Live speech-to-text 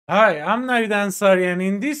Hi, I'm Navid Ansari, and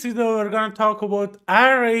in this video we're going to talk about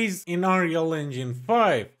arrays in Unreal Engine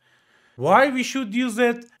 5. Why we should use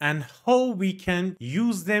it and how we can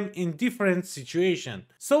use them in different situations.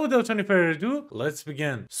 So without any further ado, let's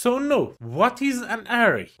begin. So now, what is an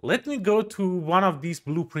array? Let me go to one of these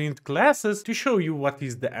blueprint classes to show you what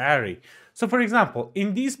is the array. So for example,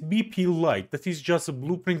 in this BP light, that is just a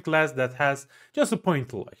blueprint class that has just a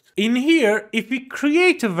point light. In here, if we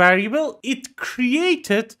create a variable, it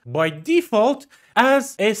created by default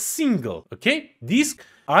as a single, okay? This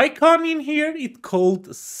icon in here, it's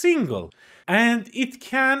called single. And it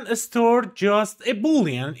can store just a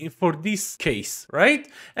boolean for this case, right?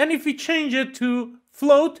 And if we change it to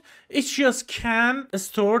float, it just can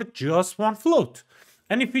store just one float.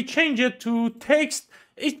 And if we change it to text,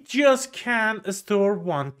 it just can store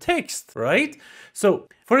one text, right? So,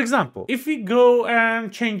 for example, if we go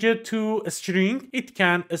and change it to a string, it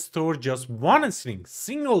can store just one string,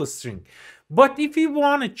 single string. But if we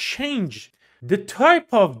want to change the type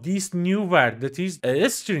of this new var, that is a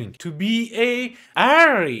string, to be a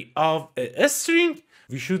array of a string,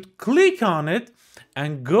 we should click on it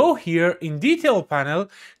and go here in detail panel,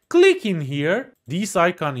 click in here, this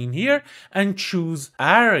icon in here, and choose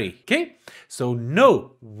array. Okay, so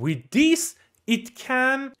now with this it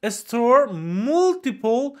can store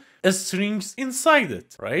multiple strings inside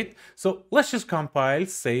it, right? So let's just compile,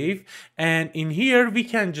 save, and in here we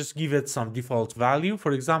can just give it some default value.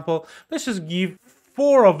 For example, let's just give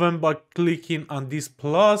 4 of them by clicking on this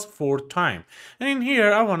plus 4 times. And in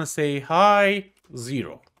here I want to say hi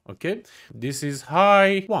 0. Okay, this is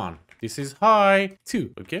hi 1, this is hi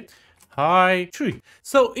 2, okay, hi 3.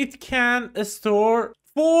 So it can store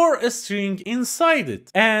 4 string inside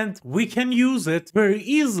it, and we can use it very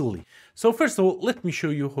easily. So first of all, let me show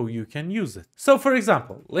you how you can use it. So for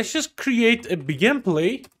example, let's just create a begin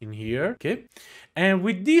play in here, okay? And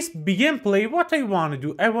with this begin play, what I want to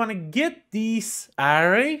do, I want to get this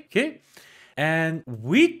array, okay? And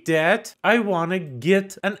with that, I want to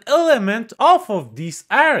get an element off of this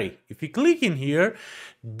array. If you click in here,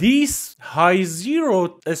 this high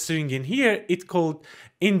 0 string in here, it's called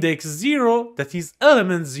index 0, that is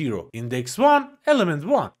element 0. Index 1, element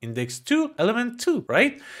 1. Index 2, element 2,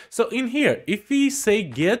 right? So in here, if we say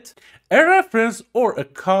get a reference or a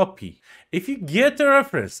copy, if you get a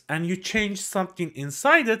reference and you change something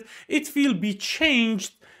inside it, it will be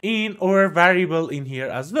changed in our variable in here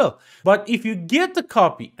as well. But if you get the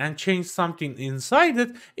copy and change something inside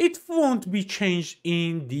it, it won't be changed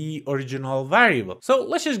in the original variable. So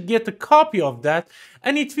let's just get a copy of that,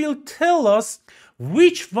 and it will tell us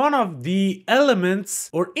which one of the elements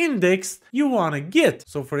or index you want to get.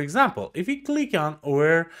 So for example, if we click on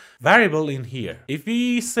our variable in here, if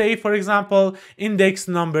we say, for example, index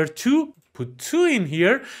number 2, put 2 in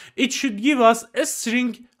here, it should give us a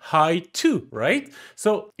string hi 2, right?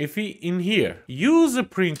 So if we in here use a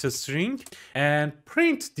print string and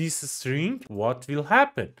print this string, what will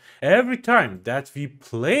happen? Every time that we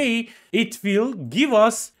play, it will give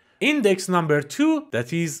us index number 2,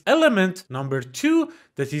 that is element number 2,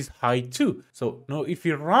 that is hi 2. So now if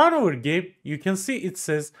you run our game, you can see it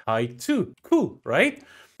says hi 2. Cool, right?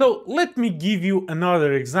 So let me give you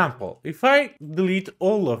another example. If I delete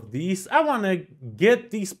all of these, I want to get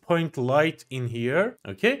this point light in here,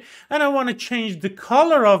 okay? And I want to change the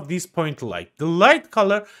color of this point light. The light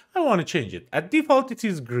color, I want to change it. At default, it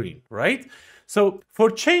is green, right? So for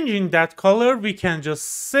changing that color, we can just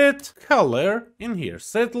set color in here,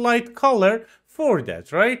 set light color for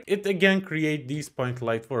that, right? It again create this point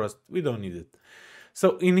light for us. We don't need it.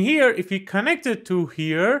 So in here, if we connect it to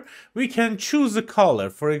here, we can choose a color,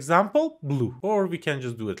 for example, blue, or we can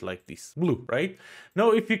just do it like this, blue, right?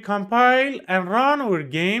 Now, if we compile and run our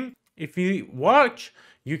game, if we watch,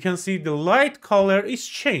 you can see the light color is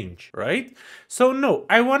changed, right? So no,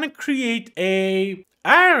 I want to create a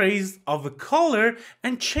arrays of a color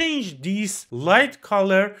and change this light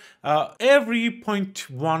color every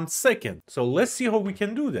 0.1 second. So let's see how we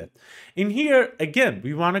can do that. In here, again,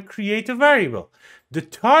 we want to create a variable. The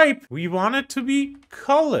type, we want it to be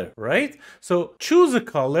color, right? So choose a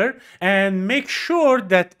color and make sure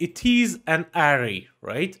that it is an array,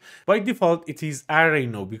 right? By default, it is array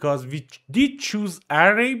now because we did choose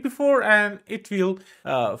array before, and it will,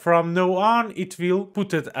 from now on, it will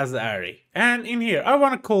put it as array. And in here, I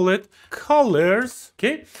want to call it colors,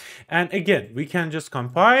 okay? And again, we can just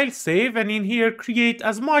compile, save, and in here, create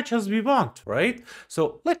as much as we want, right?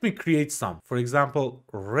 So let me create some. For example,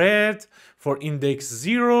 red for index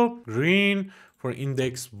 0, green for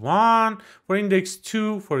index 1, for index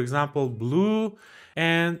 2, for example, blue.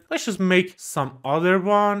 And let's just make some other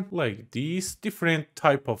one like this, different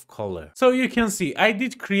type of color. So you can see I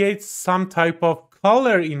did create some type of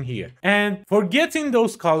color in here, and for getting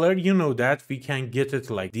those color, you know that we can get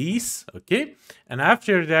it like this, okay? And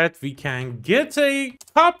after that we can get a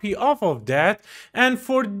copy off of that, and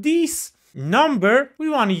for this number we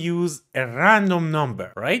want to use a random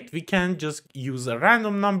number, right? We can just use a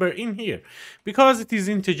random number in here because it is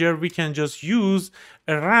integer. We can just use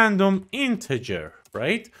a random integer,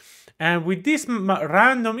 right? And with this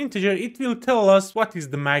random integer, it will tell us what is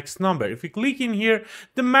the max number. If we click in here,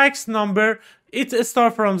 the max number, it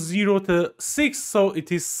starts from 0 to 6, so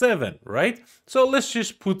it is 7, right? So let's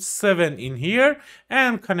just put 7 in here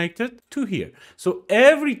and connect it to here. So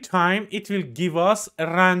every time it will give us a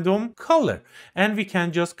random color, and we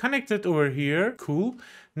can just connect it over here. Cool.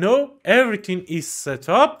 Now everything is set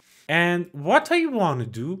up, and what I want to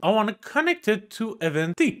do, I want to connect it to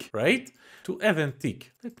event tick, right? To event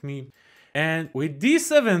tick. And with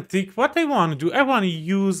this event tick, what I want to do, I want to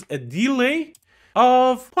use a delay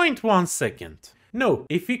of 0.1 second. Now,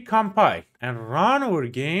 if we compile and run our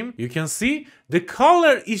game, you can see the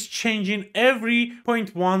color is changing every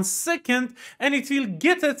 0.1 second, and it will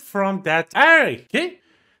get it from that array, okay?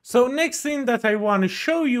 So next thing that I want to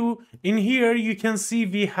show you in here, you can see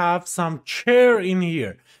we have some chair in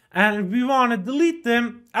here, and we want to delete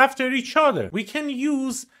them after each other. We can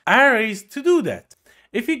use arrays to do that.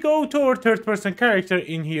 If we go to our third person character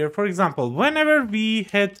in here, for example, whenever we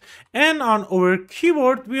hit N on our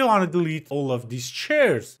keyboard, we want to delete all of these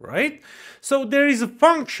chairs, right? So there is a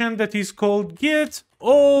function that is called get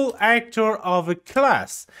all actor of a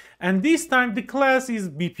class. And this time the class is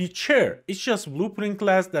BP chair. It's just blueprint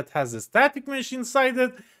class that has a static mesh inside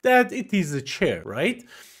it, that it is a chair, right?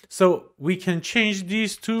 So we can change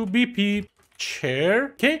this to BP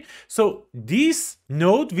chair, okay? So this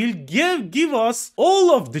node will give us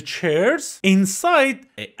all of the chairs inside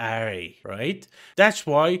an array, right? That's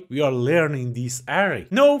why we are learning this array.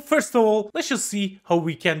 Now, first of all, let's just see how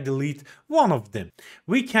we can delete one of them.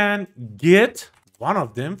 We can get one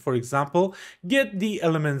of them, for example, get the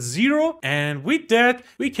element 0, and with that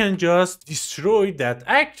we can just destroy that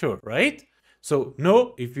actor, right? So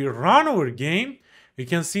now if we run our game, you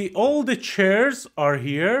can see all the chairs are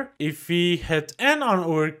here. If we hit N on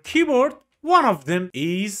our keyboard, one of them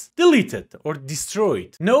is deleted or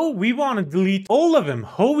destroyed. Now we want to delete all of them.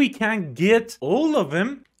 How we can get all of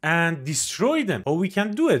them and destroy them? How we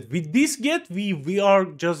can do it? With this get, we are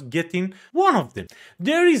just getting one of them.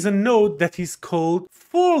 There is a node that is called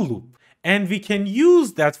for loop, and we can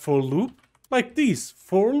use that for loop like this,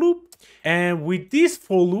 for loop. And with this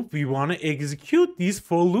for loop, we want to execute this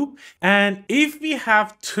for loop. And if we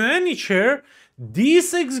have 20 chair,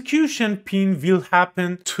 this execution pin will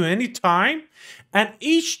happen 20 times. And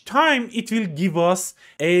each time it will give us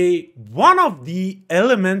one of the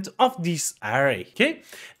element of this array, okay?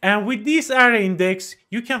 And with this array index,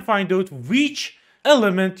 you can find out which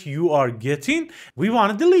element you are getting. We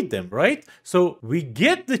want to delete them, right? So we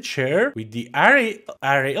get the chair with the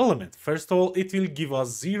array element. First of all, it will give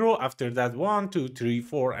us 0, after that 1, 2, 3,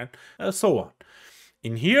 4, and so on.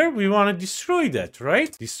 In here, we want to destroy that,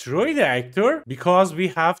 right? Destroy the actor, because we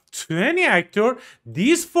have 20 actor.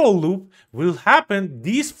 This for loop will happen.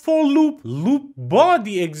 This for loop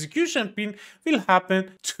body execution pin will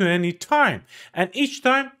happen 20 times. And each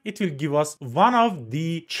time it will give us one of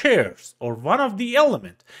the chairs or one of the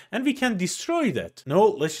element. And we can destroy that. Now,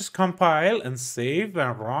 let's just compile and save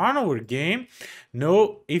and run our game.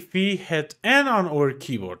 Now, if we hit N on our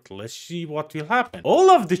keyboard, let's see what will happen. All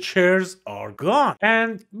of the chairs are gone.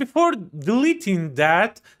 And before deleting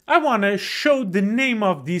that, I want to show the name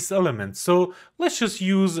of this element. So let's just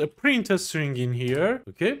use a print a string in here,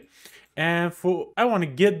 okay? And I want to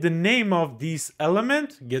get the name of this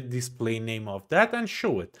element, get display name of that, and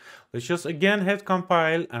show it. Let's just again hit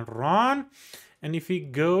compile and run. And if we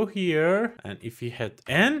go here and if we hit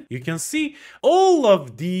N, you can see all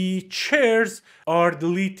of the chairs are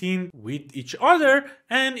deleting with each other,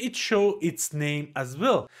 and it shows its name as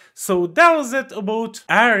well. So that was it about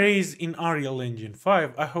arrays in Unreal Engine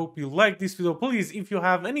 5. I hope you liked this video. Please, if you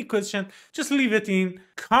have any question, just leave it in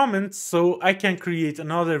comments so I can create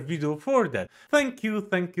another video for that. Thank you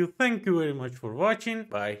very much for watching.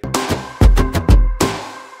 Bye.